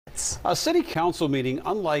A city council meeting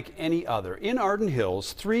unlike any other. In Arden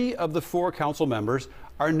Hills, 3 of the 4 council members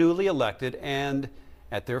are newly elected and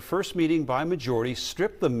at their first meeting by majority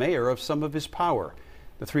stripped the mayor of some of his power.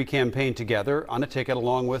 The 3 campaigned together on a ticket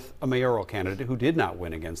along with a mayoral candidate who did not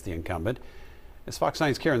win against the incumbent. As Fox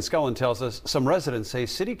 9's Karen Scullen tells us, some residents say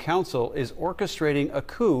city council is orchestrating a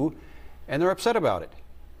coup and they're upset about it.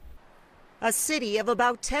 A city of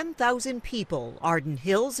about 10,000 people, Arden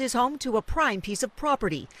Hills is home to a prime piece of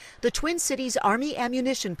property, the Twin Cities Army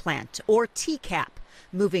Ammunition Plant, or TCAP.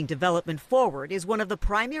 Moving development forward is one of the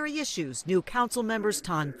primary issues new council members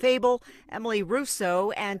Tom Fable, Emily Russo,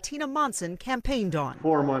 and Tina Monson campaigned on.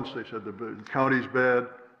 4 months they said the county's bad,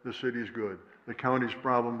 the city's good. The county's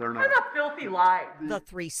problem, they're not. What a filthy lie. The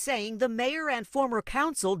 3 saying the mayor and former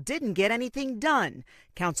council didn't get anything done.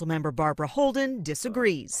 Councilmember Barbara Holden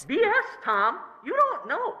disagrees. BS, Tom. You don't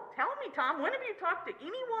know. Tell me, Tom, when have you talked to any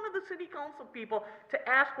one of the city council people to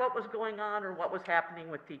ask what was going on or what was happening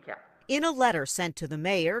with TCAP? In a letter sent to the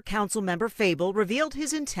mayor, Councilmember Fable revealed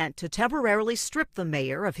his intent to temporarily strip the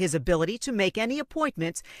mayor of his ability to make any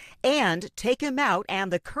appointments and take him out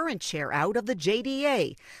and the current chair out of the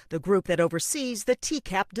JDA, the group that oversees the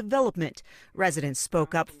TCAP development. Residents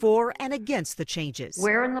spoke up for and against the changes.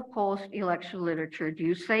 Where in the post-election literature do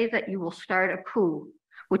you say that you will start a coup,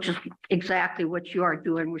 which is exactly what you are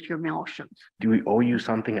doing with your motions? Do we owe you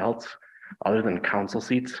something else other than council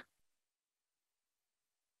seats?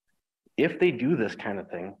 If they do this kind of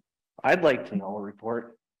thing, I'd like to know a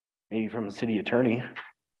report, maybe from the city attorney,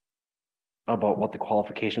 about what the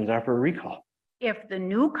qualifications are for a recall. If the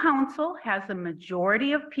new council has a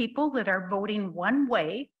majority of people that are voting one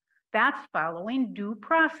way, that's following due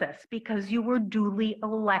process because you were duly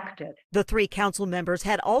elected. The 3 council members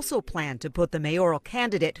had also planned to put the mayoral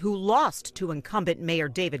candidate who lost to incumbent Mayor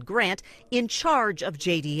David Grant in charge of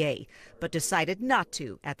JDA, but decided not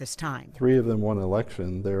to at this time. 3 of them won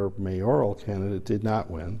election. Their mayoral candidate did not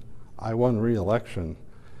win. I won re-election,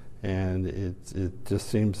 and it just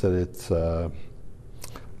seems that it's a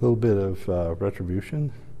little bit of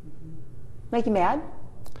retribution. Make you mad?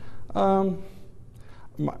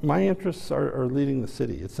 My interests are leading the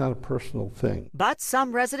city. It's not a personal thing. But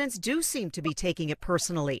some residents do seem to be taking it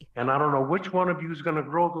personally. And I don't know which one of you is going to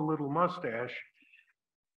grow the little mustache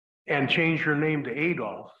and change your name to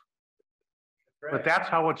Adolf. But that's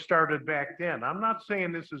how it started back then. I'm not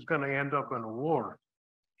saying this is going to end up in a war,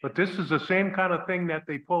 but this is the same kind of thing that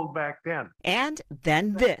they pulled back then. And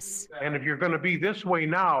then this. And if you're going to be this way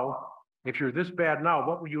now, if you're this bad now,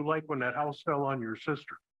 what were you like when that house fell on your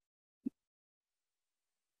sister?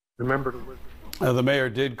 Remember the mayor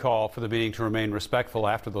did call for the meeting to remain respectful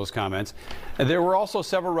after those comments. And there were also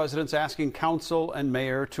several residents asking council and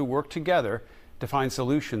mayor to work together to find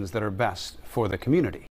solutions that are best for the community.